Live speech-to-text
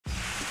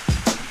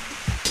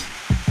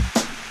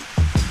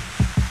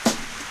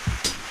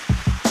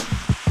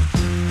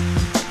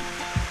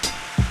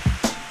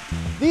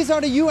These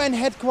are the UN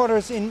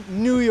headquarters in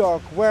New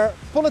York, where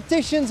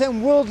politicians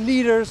and world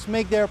leaders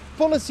make their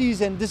policies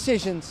and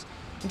decisions.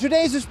 And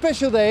today is a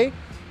special day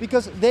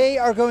because they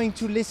are going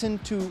to listen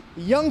to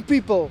young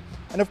people.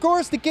 And of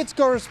course, the Kids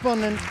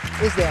Correspondent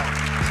is there.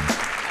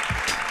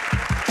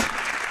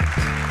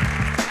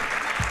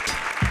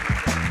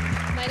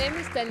 My name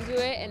is Tanjue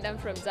and I'm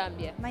from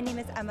Zambia. My name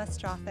is Emma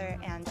Strother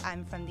and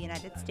I'm from the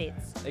United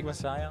States. Ik ben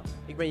Saya.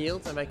 Ik ben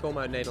Yield en wij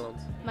komen uit Nederland.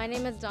 My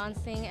name is John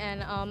Singh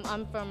and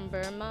I'm from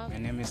Burma. My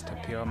name is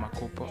Tapio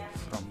Makupo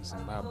from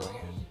Zimbabwe.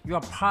 You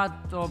are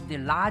part of the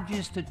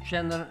largest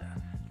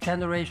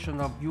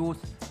generation of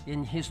youth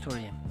in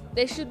history.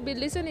 They should be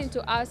listening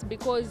to us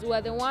because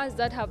we're the ones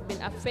that have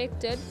been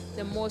affected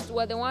the most.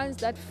 We're the ones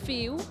that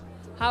feel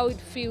how it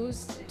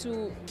feels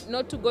to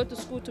not to go to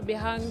school, to be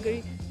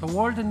hungry. The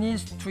world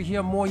needs to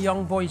hear more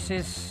young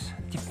voices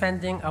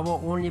defending our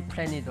only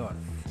planet Earth.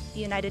 The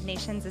United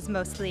Nations is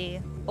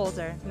mostly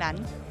older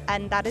men,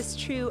 and that is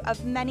true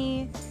of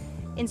many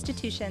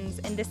institutions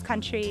in this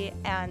country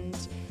and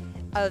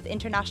of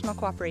international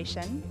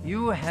cooperation.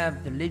 You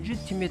have the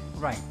legitimate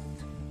right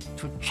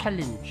to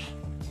challenge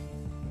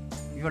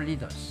your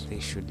leaders.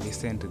 They should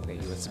listen to the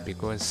youths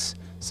because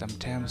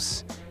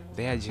sometimes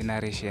their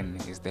generation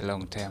is the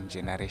long-term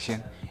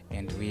generation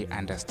and we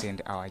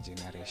understand our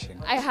generation.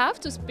 I have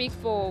to speak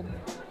for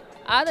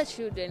other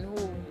children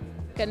who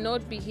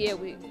cannot be here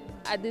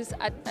at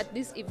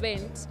this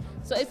event.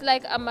 So it's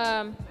like I'm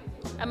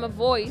a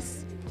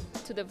voice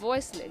to the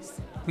voiceless.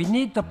 We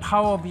need the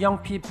power of young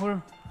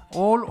people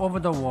all over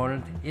the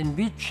world in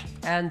rich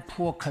and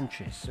poor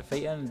countries. De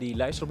VN die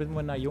luistert op dit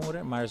moment naar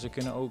jongeren, maar ze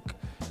kunnen ook,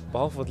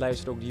 behalve wat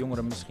luisteren, ook de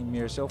jongeren misschien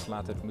meer zelf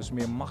laten doen. Dus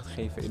meer macht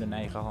geven in hun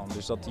eigen hand.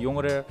 Dus dat de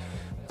jongeren,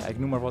 ik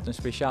noem maar wat, een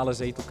speciale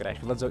zetel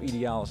krijgen. Dat zou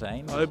ideaal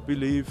zijn. I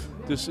believe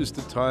this is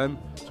the time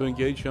to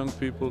engage young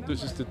people.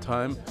 This is the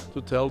time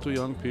to tell to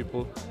young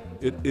people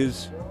it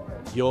is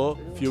your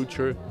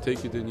future,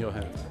 take it in your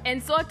hand.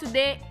 And so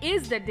today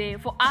is the day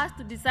for us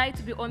to decide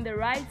to be on the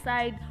right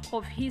side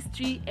of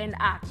history and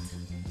act.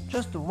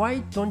 Just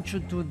why don't you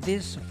do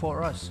this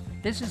for us?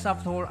 This is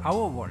after all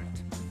our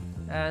world.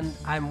 And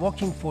I'm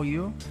working for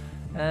you.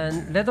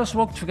 And let us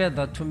work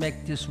together to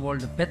make this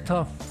world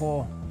better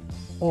for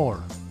all,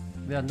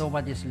 where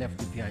nobody is left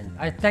behind.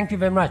 I thank you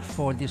very much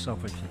for this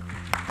opportunity.